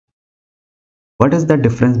What is the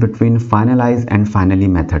difference between finalize and finally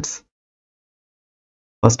methods?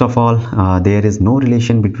 First of all, there is no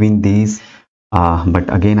relation between these,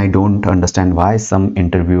 but again, I don't understand why some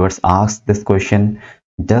interviewers ask this question.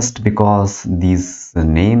 Just because these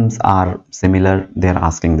names are similar, they're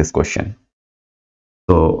asking this question.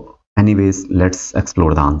 So anyways, let's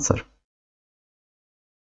explore the answer.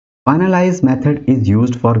 Finalize method is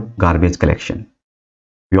used for garbage collection.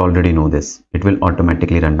 We already know this. It will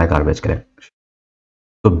automatically run by garbage collection.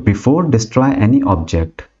 So before destroy any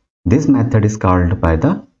object, this method is called by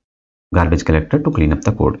the garbage collector to clean up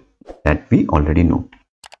the code. That we already know.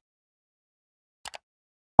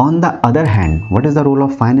 On the other hand, what is the role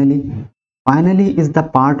of finally? Finally is the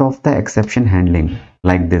part of the exception handling,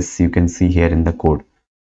 like this you can see here in the code.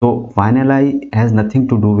 So finally has nothing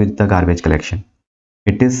to do with the garbage collection.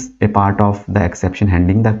 It is a part of the exception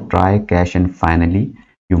handling, the try, catch, and finally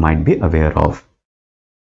you might be aware of.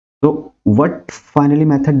 So what finally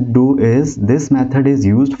method do is, this method is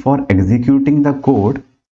used for executing the code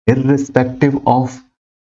irrespective of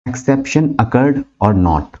exception occurred or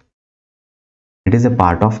not. It is a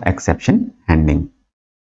part of exception handling.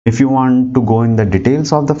 If you want to go in the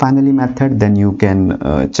details of the finally method, then you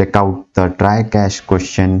can check out the try catch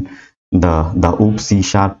question, the oops C#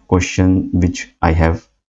 question which I have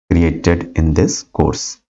created in this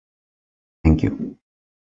course. Thank you.